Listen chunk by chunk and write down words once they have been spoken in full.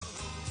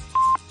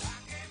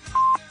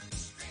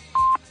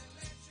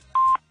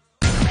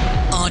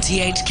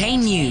RTHK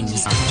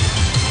News.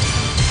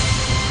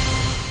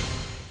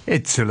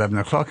 It's 11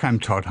 o'clock.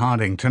 I'm Todd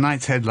Harding.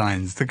 Tonight's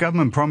headlines. The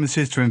government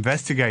promises to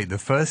investigate the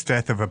first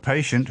death of a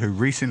patient who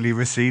recently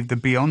received the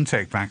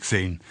BioNTech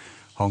vaccine.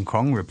 Hong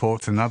Kong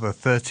reports another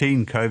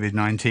 13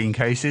 COVID-19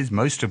 cases,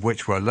 most of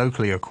which were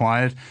locally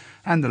acquired,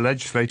 and the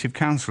Legislative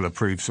Council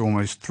approves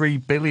almost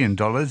 $3 billion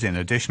in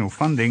additional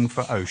funding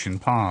for Ocean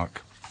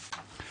Park.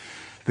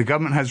 The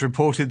government has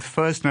reported the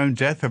first known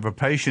death of a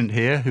patient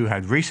here who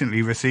had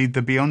recently received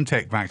the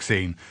BioNTech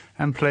vaccine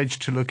and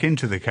pledged to look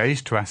into the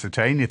case to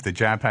ascertain if the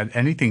jab had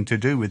anything to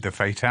do with the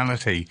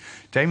fatality.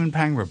 Damon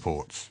Pang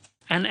reports.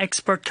 An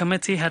expert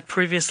committee had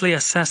previously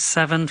assessed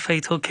 7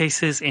 fatal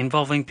cases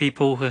involving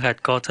people who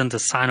had gotten the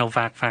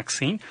Sinovac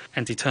vaccine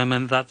and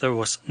determined that there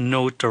was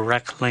no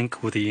direct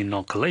link with the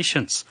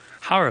inoculations.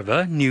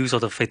 However, news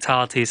of the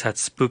fatalities had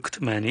spooked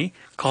many,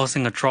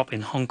 causing a drop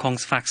in Hong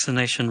Kong's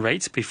vaccination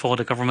rates before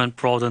the government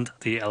broadened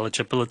the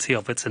eligibility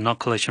of its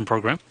inoculation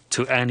program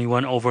to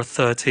anyone over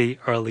 30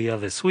 earlier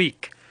this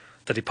week.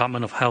 The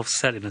Department of Health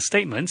said in a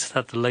statement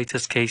that the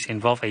latest case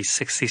involved a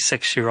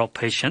 66-year-old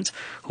patient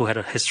who had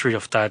a history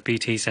of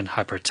diabetes and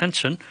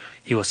hypertension.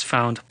 He was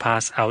found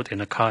passed out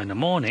in a car in the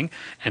morning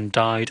and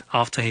died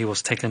after he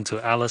was taken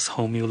to Alice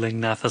Ho Mui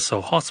Ling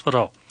Nathersol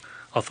Hospital.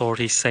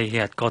 Authorities say he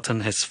had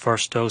gotten his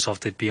first dose of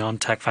the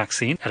BioNTech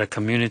vaccine at a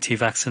community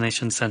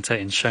vaccination center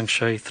in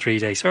Shengshui 3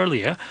 days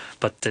earlier,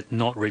 but did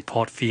not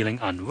report feeling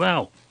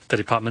unwell. The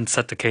department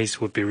said the case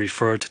would be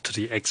referred to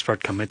the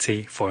expert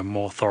committee for a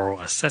more thorough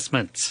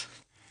assessment.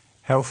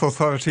 Health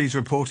authorities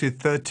reported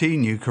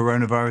 13 new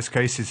coronavirus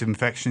cases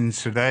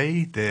infections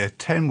today.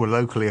 10 were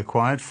locally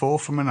acquired, 4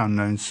 from an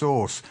unknown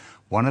source.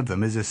 One of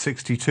them is a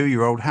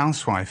 62-year-old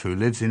housewife who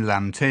lives in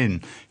Lam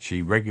Tin.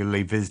 She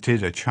regularly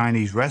visited a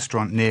Chinese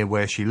restaurant near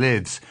where she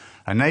lives.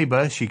 A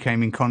neighbour she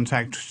came in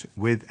contact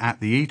with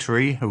at the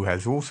eatery who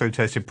has also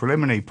tested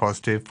preliminary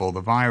positive for the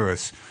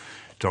virus.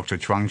 Dr.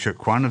 Chuang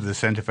Shuk-kwan of the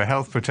Centre for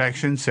Health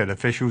Protection said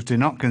officials do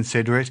not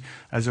consider it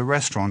as a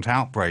restaurant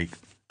outbreak.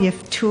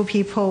 If 2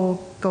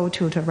 people go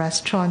to the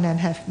restaurant and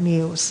have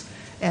meals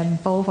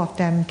and both of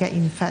them get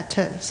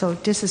infected, so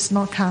this is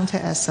not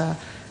counted as a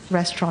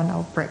restaurant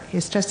outbreak.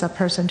 It's just a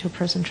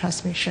person-to-person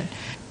transmission.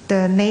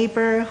 The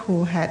neighbor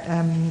who had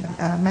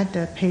met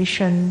the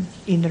patient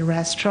in the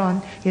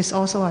restaurant is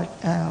also,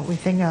 we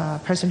think, a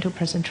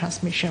person-to-person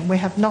transmission. We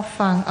have not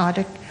found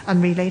other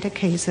unrelated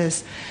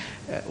cases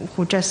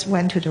who just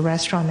went to the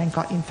restaurant and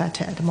got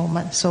infected at the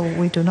moment. So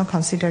we do not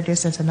consider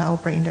this as an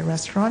outbreak in the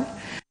restaurant.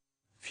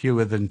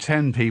 Fewer than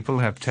 10 people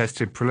have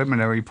tested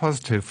preliminary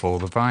positive for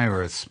the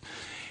virus.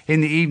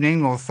 In the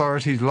evening,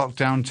 authorities locked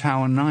down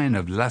Tower 9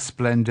 of La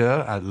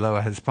Splendeur at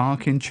Lower Hes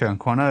Park in Tseung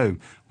Kwan O,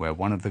 where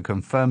one of the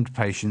confirmed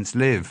patients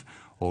live.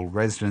 All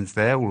residents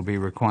there will be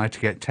required to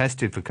get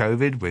tested for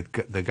COVID, with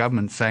the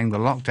government saying the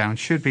lockdown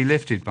should be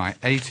lifted by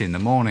 8 in the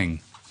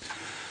morning.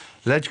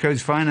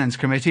 LegCo's Finance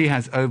Committee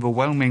has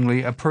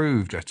overwhelmingly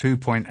approved a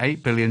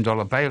 $2.8 billion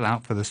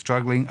bailout for the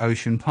struggling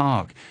Ocean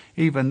Park,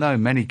 even though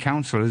many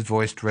councillors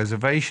voiced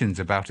reservations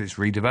about its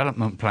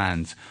redevelopment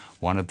plans.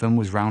 One of them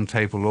was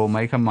Roundtable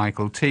lawmaker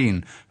Michael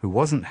Teen, who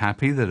wasn't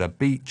happy that a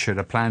beach at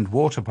a planned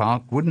water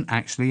park wouldn't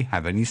actually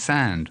have any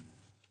sand.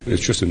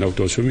 It's just an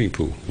outdoor swimming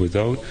pool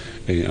without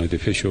an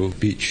artificial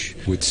beach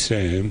with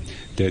sand,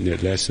 then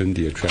it lessens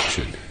the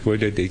attraction.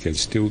 Whether they can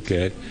still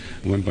get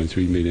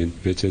 1.3 million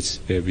visits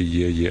every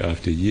year, year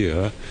after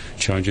year,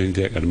 charging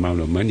that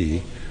amount of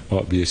money,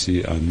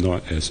 obviously I'm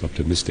not as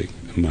optimistic.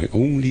 My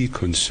only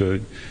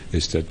concern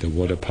is that the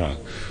water park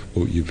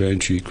will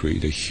eventually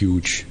create a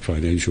huge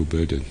financial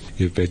burden.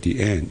 If at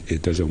the end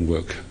it doesn't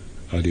work,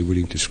 are they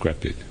willing to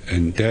scrap it?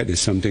 And that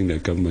is something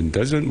that government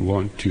doesn't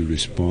want to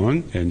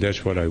respond, and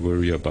that's what I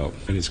worry about.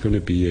 And it's going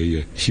to be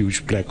a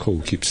huge black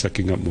hole, keep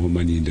sucking up more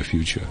money in the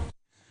future.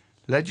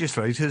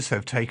 Legislators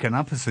have taken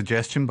up a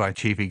suggestion by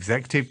Chief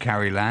Executive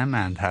Carrie Lam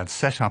and have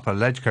set up a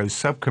LegCo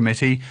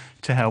subcommittee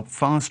to help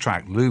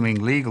fast-track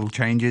looming legal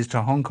changes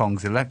to Hong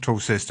Kong's electoral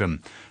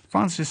system.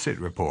 Francis Sitt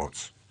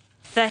reports.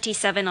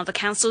 37 of the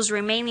council's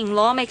remaining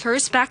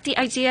lawmakers backed the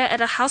idea at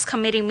a House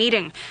committee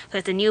meeting,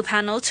 with the new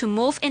panel to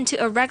move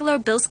into a regular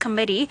bills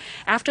committee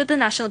after the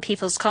National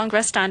People's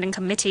Congress Standing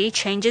Committee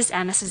changes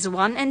Annexes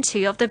 1 and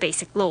 2 of the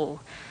Basic Law.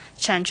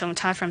 Chan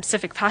Chung-tai from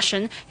Civic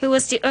Passion, who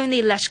was the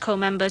only LegCo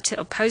member to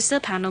oppose the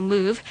panel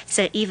move,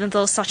 said even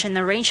though such an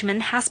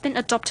arrangement has been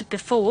adopted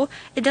before,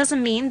 it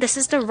doesn't mean this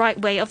is the right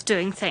way of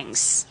doing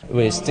things.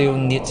 We still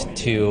need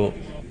to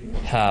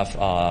have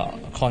a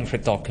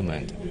concrete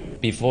document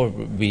before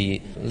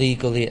we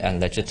legally and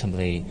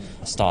legitimately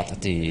start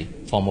the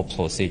formal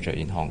procedure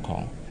in Hong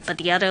Kong. But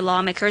the other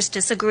lawmakers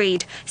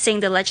disagreed,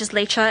 saying the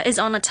legislature is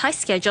on a tight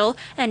schedule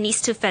and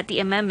needs to vet the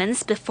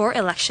amendments before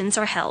elections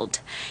are held.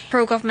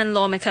 Pro-government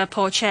lawmaker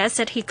Paul Chair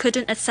said he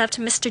couldn't accept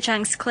Mr.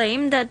 Zhang's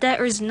claim that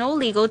there is no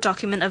legal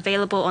document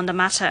available on the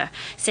matter,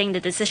 saying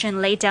the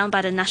decision laid down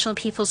by the National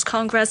People's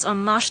Congress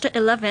on March the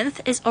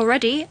 11th is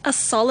already a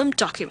solemn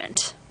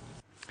document.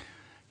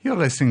 You're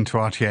listening to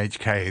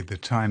RTHK. The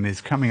time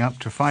is coming up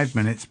to 5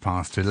 minutes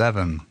past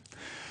 11.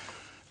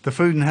 The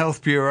Food and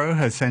Health Bureau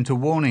has sent a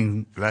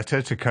warning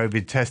letter to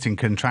COVID testing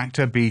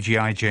contractor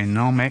BGI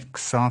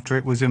Genomics after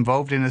it was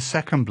involved in a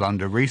second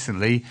blunder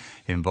recently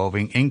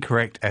involving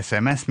incorrect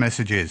SMS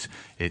messages.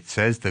 It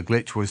says the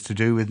glitch was to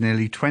do with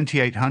nearly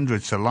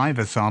 2,800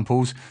 saliva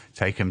samples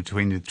taken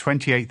between the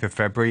 28th of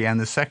February and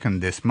the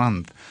 2nd this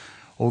month.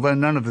 Although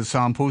none of the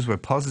samples were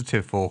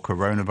positive for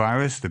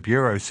coronavirus, the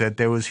Bureau said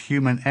there was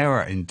human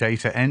error in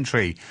data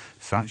entry,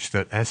 such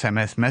that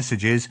SMS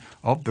messages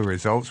of the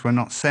results were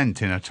not sent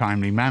in a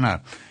timely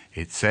manner.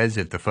 It says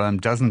if the firm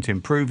doesn't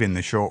improve in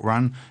the short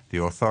run,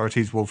 the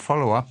authorities will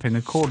follow up in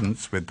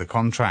accordance with the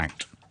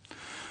contract.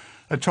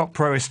 A top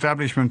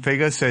pro-establishment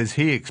figure says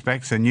he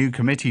expects a new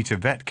committee to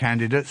vet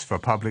candidates for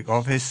public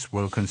office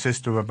will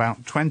consist of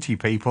about 20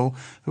 people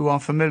who are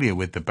familiar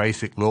with the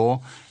basic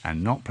law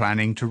and not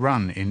planning to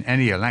run in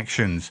any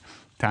elections.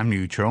 Tam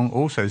Yu Chung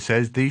also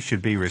says these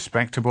should be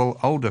respectable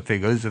older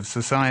figures of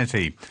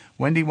society.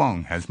 Wendy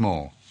Wong has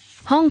more.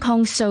 Hong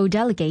Kong's sole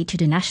delegate to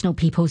the National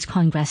People's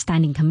Congress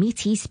Standing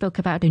Committee spoke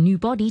about a new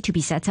body to be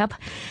set up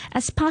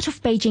as part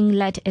of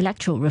Beijing-led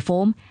electoral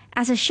reform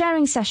as a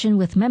sharing session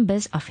with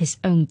members of his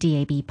own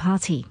DAB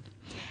party.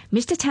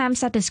 Mr. Tam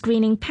said the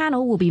screening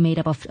panel will be made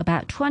up of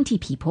about 20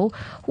 people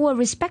who are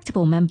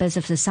respectable members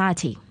of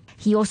society.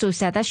 He also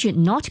said there should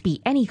not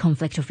be any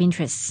conflict of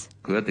interests.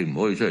 They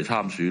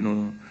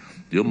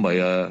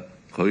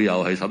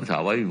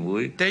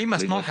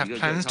must not have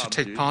plans to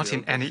take part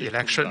in any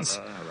elections,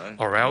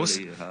 or else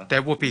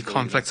there would be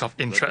conflicts of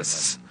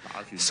interests.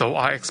 So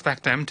I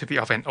expect them to be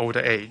of an older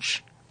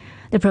age.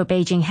 The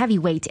pro-Beijing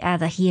heavyweight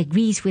added he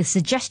agrees with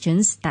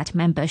suggestions that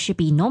members should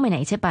be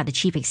nominated by the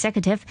chief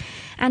executive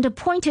and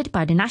appointed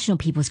by the National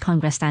People's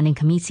Congress Standing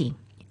Committee.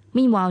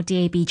 Meanwhile,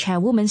 DAB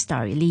chairwoman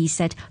Starry Lee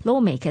said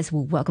lawmakers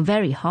will work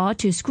very hard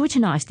to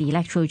scrutinize the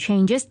electoral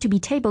changes to be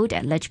tabled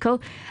at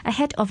LegCo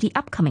ahead of the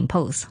upcoming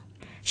polls.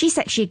 She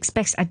said she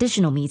expects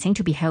additional meetings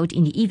to be held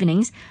in the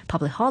evenings,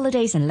 public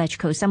holidays and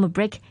LegCo summer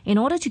break in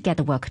order to get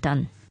the work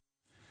done.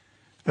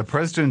 The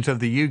President of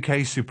the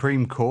UK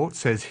Supreme Court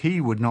says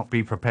he would not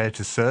be prepared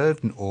to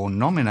serve or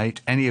nominate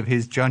any of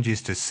his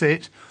judges to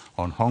sit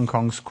on Hong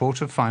Kong's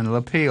Court of Final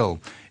Appeal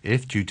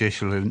if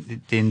judicial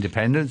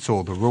independence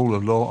or the rule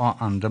of law are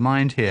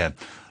undermined here.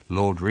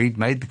 Lord Reid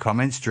made the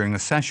comments during a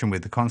session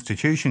with the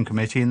Constitution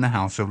Committee in the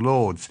House of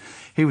Lords.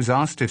 He was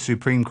asked if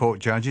Supreme Court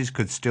judges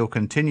could still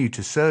continue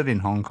to serve in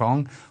Hong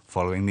Kong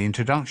following the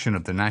introduction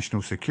of the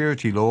national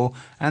security law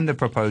and the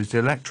proposed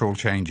electoral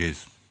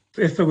changes.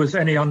 If there was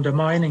any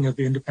undermining of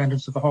the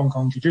independence of the Hong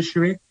Kong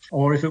judiciary,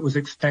 or if it was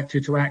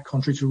expected to act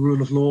contrary to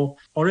rule of law,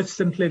 or if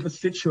simply the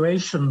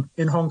situation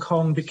in Hong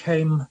Kong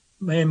became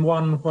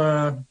one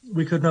where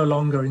we could no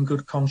longer in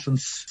good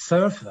conscience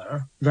serve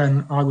there,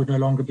 then I would no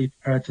longer be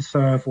prepared to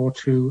serve or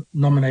to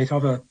nominate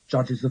other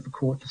judges of the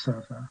court to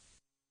serve there.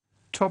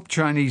 Top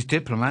Chinese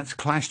diplomats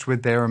clashed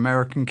with their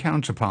American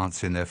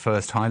counterparts in their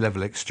first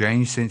high-level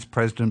exchange since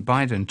President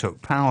Biden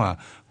took power,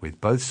 with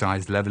both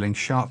sides levelling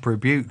sharp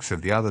rebukes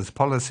of the other's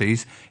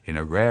policies in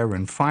a rare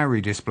and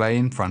fiery display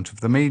in front of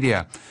the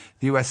media.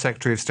 The US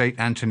Secretary of State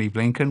Antony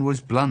Blinken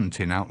was blunt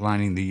in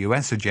outlining the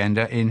US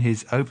agenda in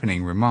his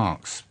opening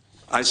remarks.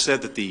 I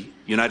said that the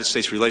United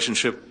States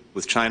relationship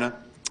with China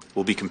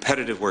will be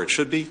competitive where it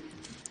should be,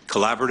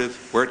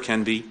 collaborative where it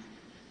can be,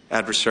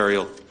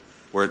 adversarial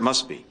where it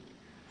must be.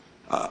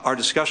 Our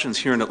discussions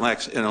here in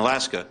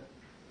Alaska,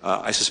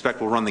 I suspect,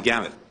 will run the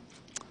gamut.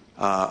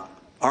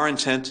 Our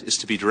intent is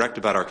to be direct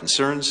about our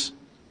concerns,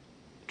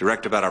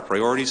 direct about our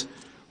priorities,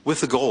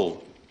 with the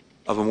goal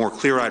of a more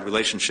clear-eyed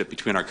relationship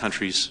between our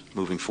countries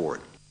moving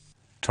forward.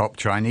 Top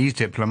Chinese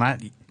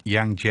diplomat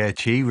Yang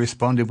Jiechi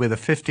responded with a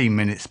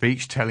 15-minute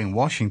speech telling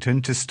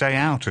Washington to stay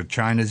out of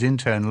China's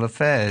internal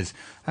affairs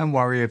and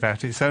worry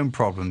about its own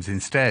problems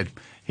instead.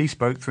 He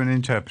spoke through an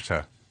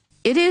interpreter.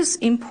 It is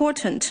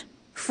important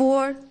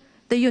for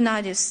the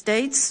United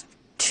States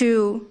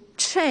to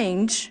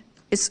change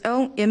its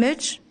own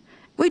image.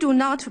 We do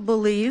not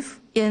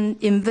believe in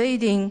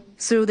invading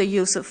through the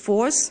use of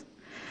force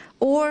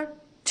or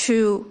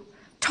to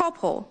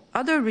topple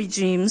other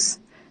regimes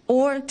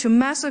or to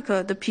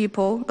massacre the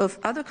people of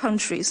other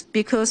countries,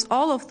 because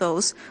all of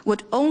those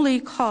would only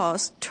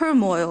cause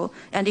turmoil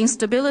and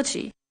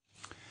instability.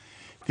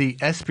 The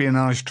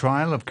espionage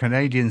trial of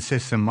Canadian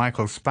citizen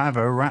Michael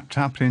Spavor wrapped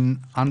up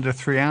in under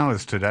 3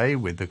 hours today,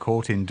 with the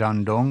court in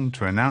Dundong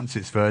to announce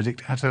its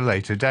verdict at a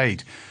later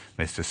date.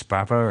 Mr.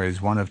 Spavor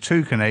is one of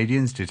 2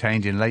 Canadians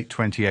detained in late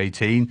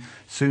 2018,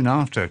 soon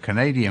after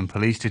Canadian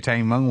police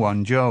detained Meng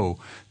Wanzhou,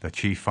 the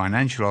chief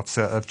financial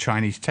officer of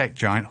Chinese tech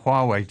giant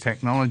Huawei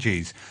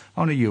Technologies,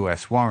 on a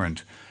US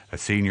warrant. A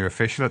senior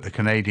official at the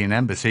Canadian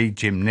Embassy,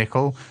 Jim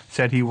Nicol,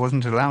 said he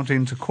wasn't allowed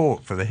into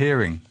court for the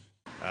hearing.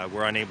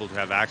 We're unable to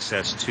have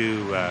access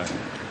to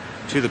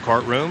the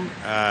courtroom.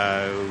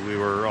 We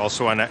were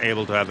also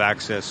unable to have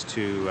access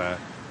to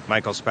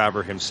Michael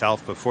Spavor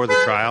himself before the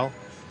trial.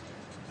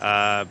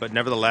 But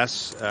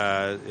nevertheless,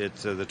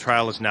 the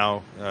trial is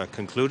now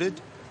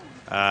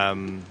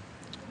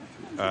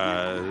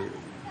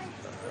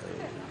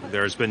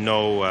There's been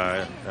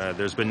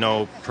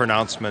no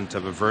pronouncement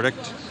of a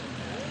verdict,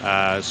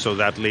 so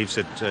that leaves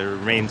it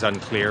remains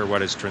unclear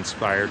what has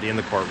transpired in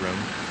the courtroom,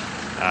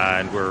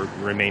 and we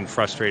remain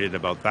frustrated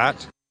about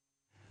that.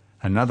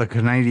 Another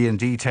Canadian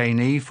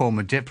detainee,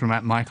 former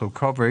diplomat Michael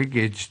Kovrig,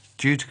 is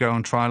due to go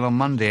on trial on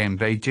Monday in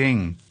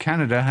Beijing.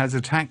 Canada has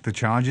attacked the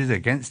charges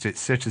against its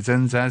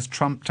citizens as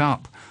trumped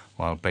up,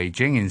 while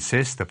Beijing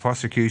insists the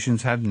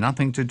prosecutions had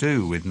nothing to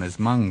do with Ms.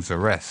 Meng's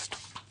arrest.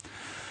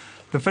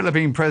 The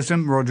Philippine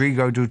President,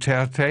 Rodrigo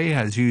Duterte,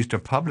 has used a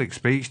public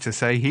speech to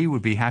say he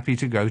would be happy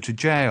to go to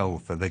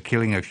jail for the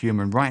killing of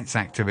human rights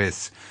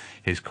activists.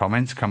 His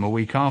comments come a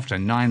week after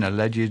 9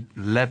 alleged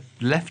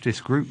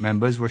leftist group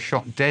members were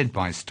shot dead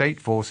by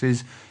state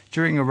forces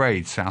during a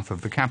raid south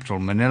of the capital,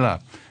 Manila.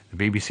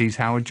 The BBC's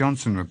Howard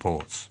Johnson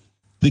reports.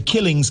 The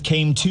killings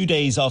came 2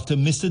 days after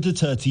Mr.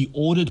 Duterte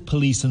ordered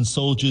police and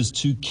soldiers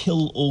to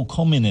kill all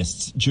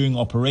communists during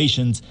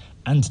operations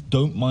and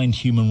don't mind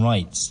human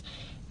rights.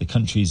 The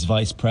country's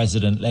Vice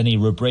President, Leni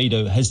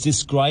Robredo, has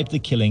described the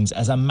killings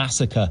as a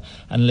massacre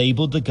and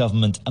labelled the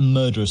government a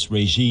murderous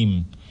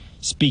regime.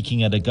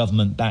 Speaking at a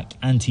government-backed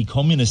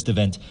anti-communist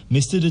event,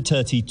 Mr.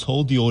 Duterte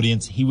told the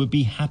audience he would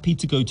be happy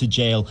to go to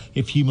jail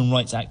if human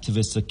rights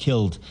activists are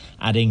killed,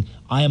 adding,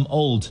 "I am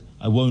old,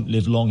 I won't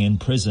live long in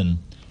prison."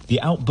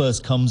 The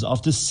outburst comes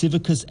after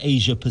Civicus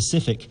Asia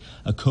Pacific,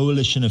 a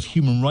coalition of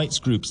human rights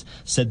groups,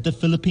 said the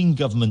Philippine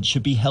government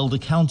should be held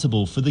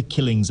accountable for the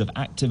killings of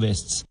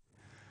activists.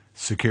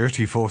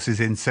 Security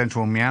forces in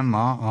central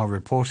Myanmar are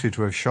reported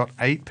to have shot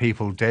 8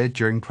 people dead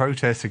during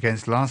protests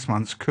against last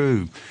month's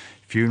coup.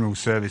 Funeral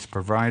service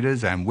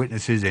providers and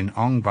witnesses in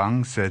Ong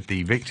Bang said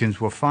the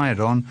victims were fired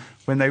on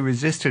when they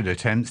resisted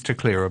attempts to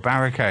clear a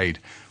barricade.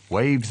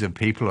 Waves of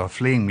people are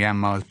fleeing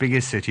Myanmar's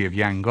biggest city of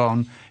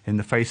Yangon in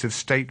the face of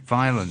state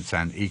violence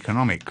and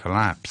economic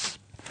collapse.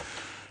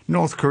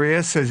 North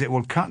Korea says it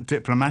will cut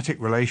diplomatic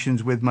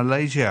relations with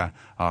Malaysia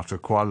after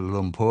Kuala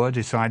Lumpur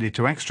decided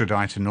to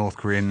extradite a North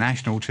Korean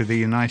national to the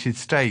United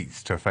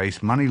States to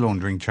face money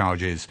laundering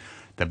charges.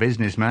 The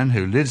businessman,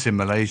 who lives in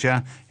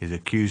Malaysia, is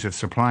accused of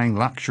supplying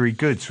luxury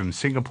goods from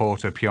Singapore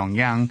to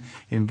Pyongyang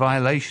in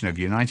violation of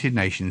United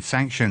Nations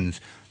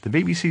sanctions. The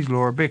BBC's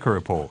Laura Bicker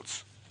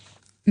reports.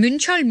 Moon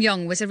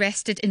Chol-myung was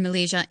arrested in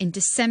Malaysia in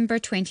December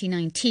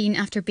 2019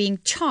 after being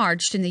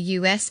charged in the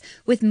US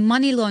with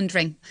money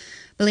laundering.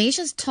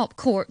 Malaysia's top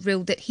court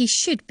ruled that he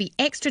should be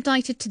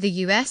extradited to the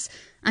US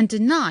and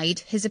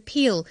denied his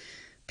appeal.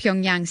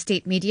 Pyongyang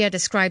state media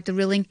described the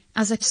ruling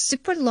as a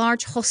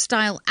super-large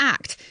hostile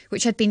act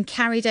which had been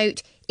carried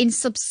out in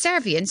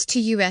subservience to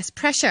US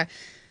pressure.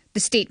 The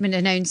statement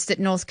announced that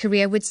North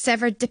Korea would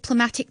sever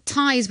diplomatic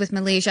ties with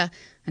Malaysia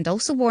and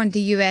also warned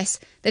the US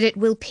that it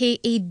will pay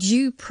a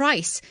due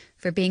price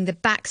for being the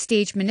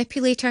backstage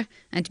manipulator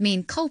and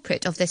main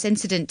culprit of this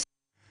incident.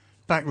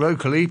 Back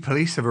locally,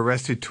 police have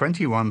arrested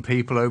 21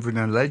 people over an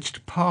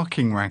alleged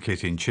parking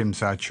racket in Chim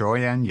Sa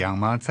Choi and Yang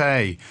Ma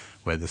Tei,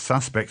 where the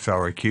suspects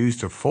are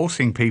accused of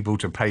forcing people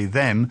to pay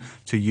them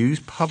to use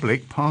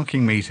public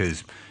parking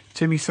meters.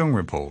 Timmy Sung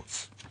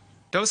reports.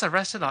 Those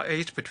arrested are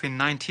aged between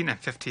 19 and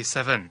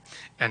 57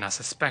 and are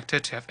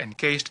suspected to have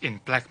engaged in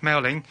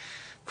blackmailing,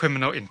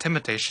 criminal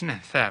intimidation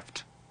and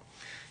theft.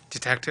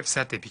 Detectives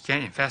said they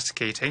began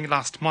investigating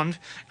last month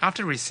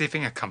after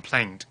receiving a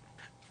complaint.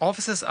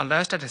 Officers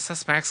alleged that the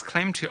suspects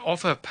claimed to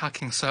offer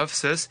parking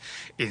services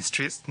in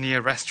streets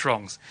near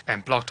restaurants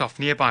and blocked off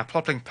nearby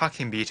public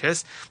parking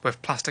meters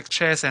with plastic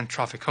chairs and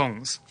traffic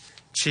cones.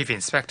 Chief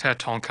Inspector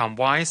Tong Kam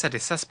Wai said the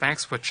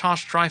suspects would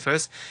charge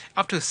drivers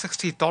up to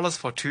 $60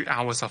 for 2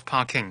 hours of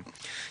parking,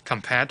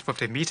 compared with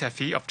the meter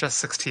fee of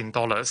just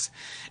 $16.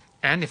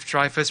 And if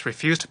drivers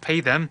refused to pay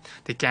them,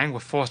 the gang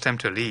would force them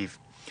to leave.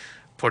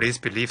 Police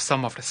believe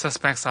some of the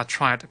suspects are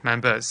triad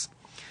members.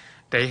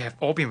 They have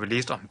all been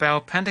released on bail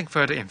pending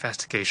further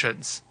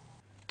investigations.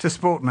 To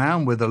sport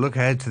now, with a look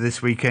ahead to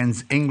this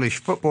weekend's English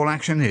football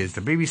action, here's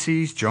the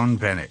BBC's John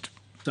Bennett.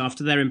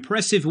 After their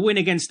impressive win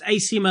against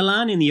AC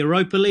Milan in the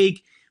Europa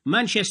League,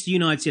 Manchester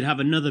United have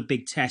another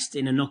big test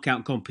in a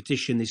knockout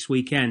competition this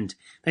weekend.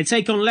 They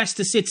take on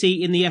Leicester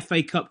City in the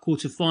FA Cup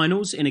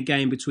quarter-finals in a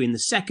game between the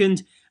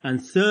second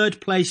and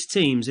third place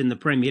teams in the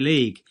Premier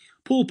League.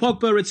 Paul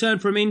Pogba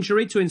returned from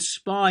injury to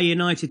inspire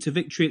United to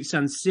victory at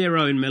San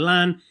Siro in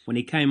Milan when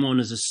he came on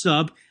as a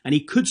sub, and he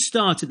could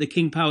start at the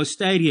King Power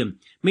Stadium.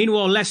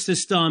 Meanwhile, Leicester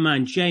star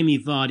man Jamie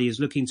Vardy is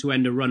looking to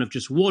end a run of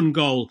just 1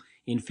 goal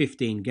in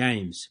 15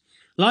 games.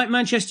 Like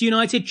Manchester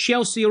United,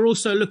 Chelsea are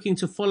also looking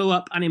to follow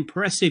up an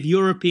impressive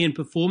European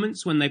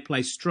performance when they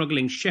play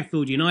struggling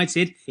Sheffield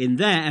United in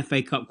their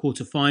FA Cup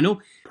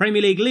quarter-final.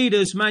 Premier League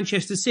leaders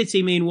Manchester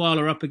City, meanwhile,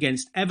 are up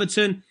against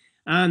Everton.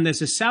 And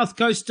there's a South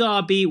Coast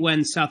derby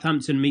when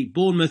Southampton meet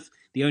Bournemouth,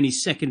 the only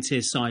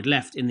second-tier side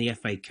left in the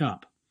FA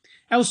Cup.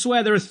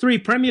 Elsewhere, there are 3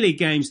 Premier League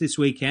games this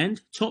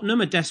weekend.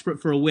 Tottenham are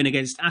desperate for a win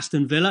against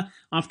Aston Villa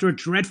after a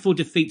dreadful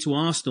defeat to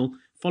Arsenal,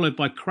 followed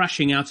by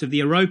crashing out of the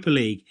Europa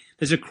League.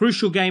 There's a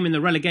crucial game in the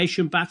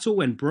relegation battle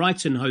when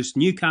Brighton host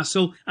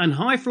Newcastle and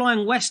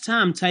high-flying West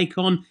Ham take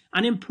on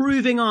an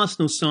improving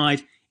Arsenal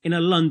side in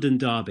a London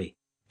derby.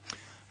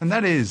 And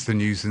that is the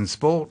news and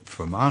sport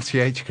from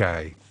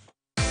RTHK.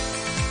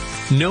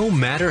 No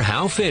matter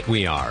how fit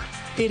we are,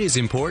 it is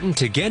important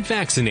to get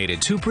vaccinated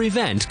to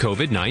prevent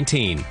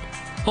COVID-19.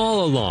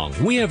 All along,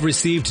 we have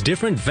received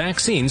different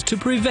vaccines to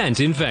prevent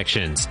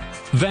infections.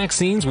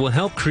 Vaccines will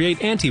help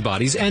create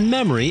antibodies and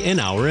memory in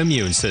our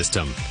immune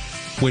system.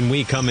 When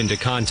we come into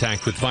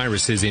contact with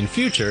viruses in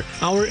future,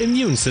 our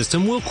immune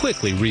system will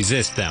quickly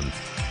resist them.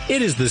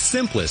 It is the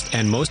simplest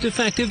and most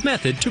effective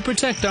method to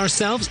protect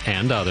ourselves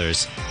and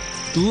others.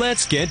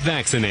 Let's get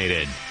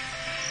vaccinated.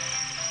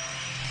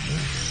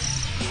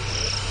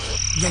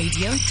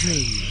 Radio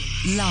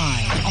 3,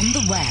 live on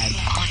the web,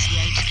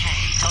 rthk.org.hk.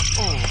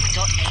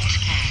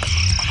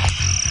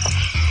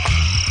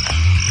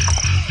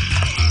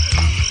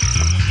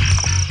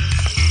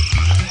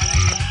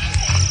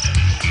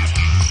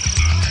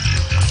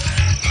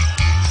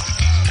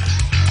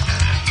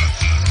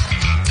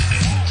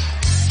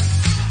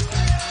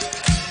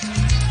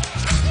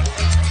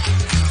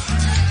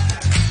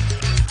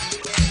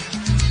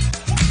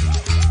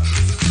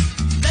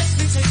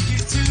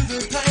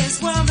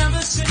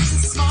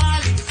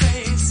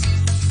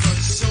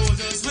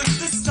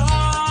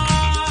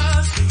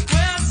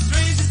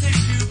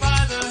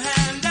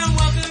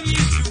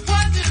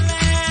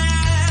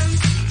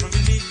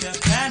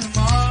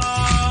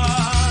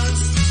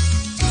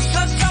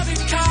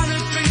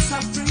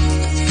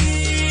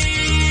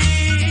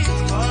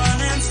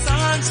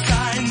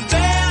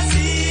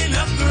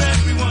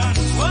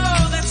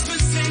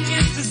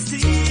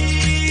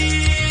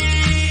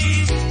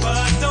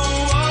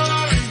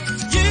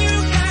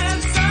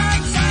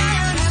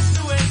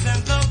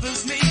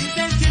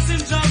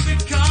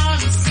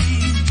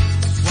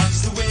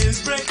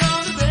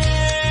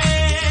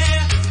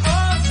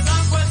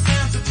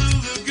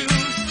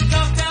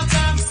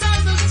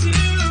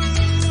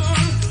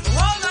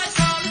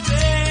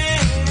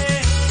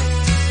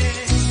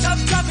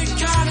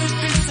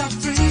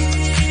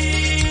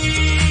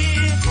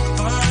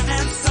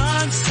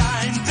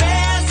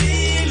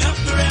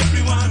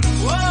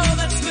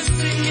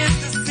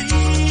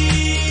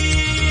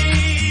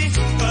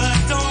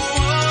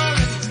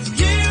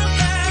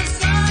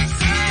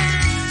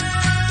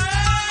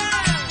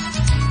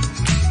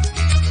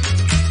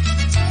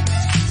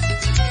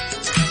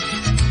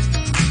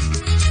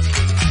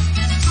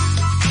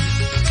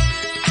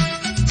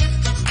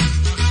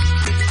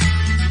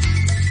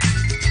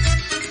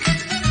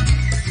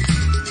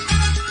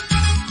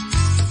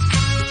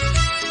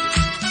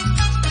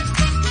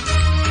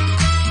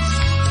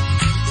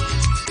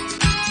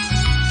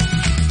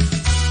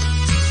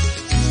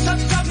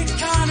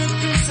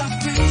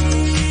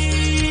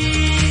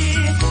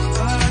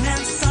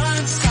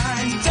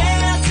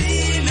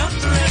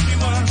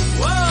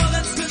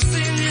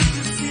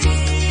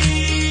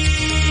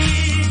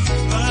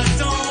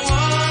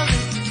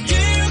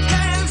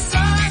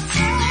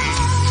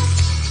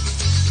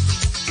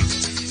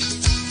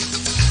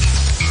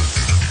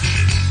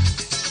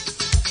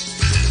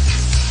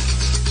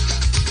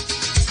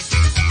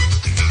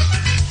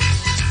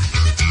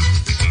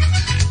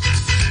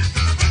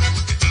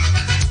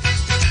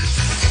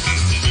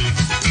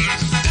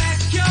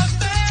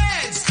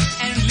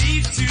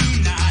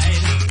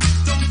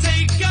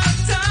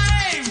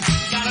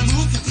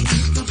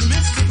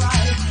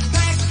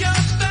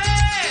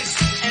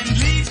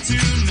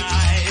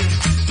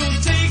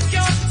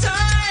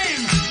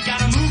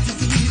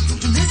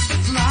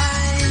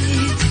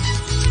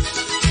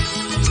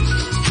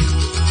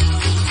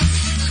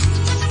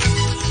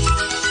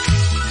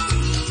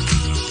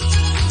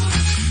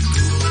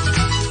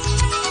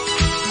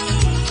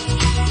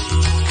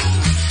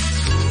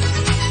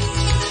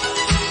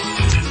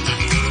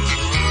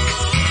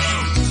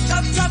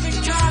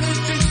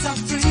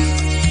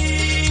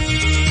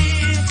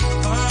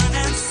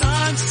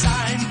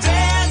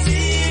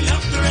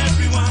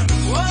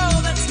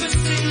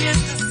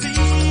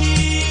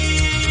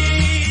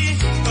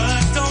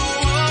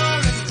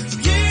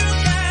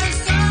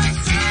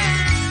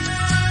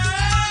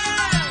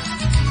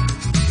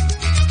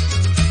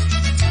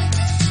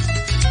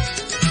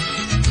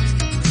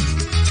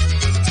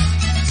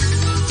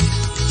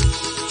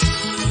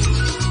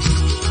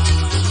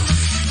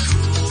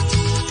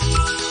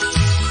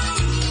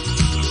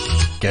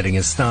 Getting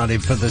us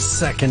started for the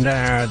second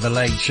hour of The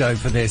Late Show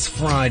for this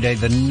Friday,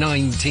 the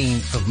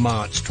 19th of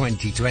March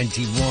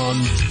 2021.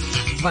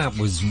 That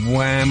was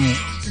Wham!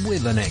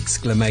 With an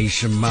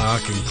exclamation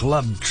mark and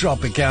Club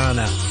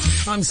Tropicana.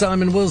 I'm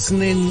Simon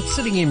Wilson,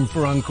 sitting in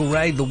for Uncle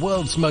Ray. The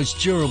world's most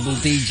durable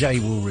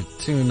DJ will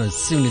return as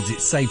soon as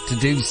it's safe to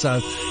do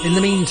so. In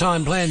the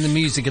meantime, playing the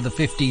music of the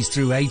 50s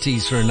through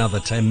 80s for another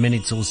 10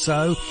 minutes or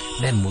so.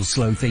 Then we'll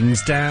slow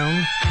things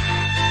down.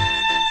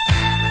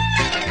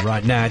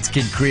 Right now, it's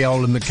Kid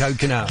Creole and the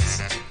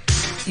Coconuts.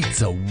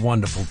 It's a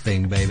wonderful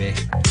thing, baby.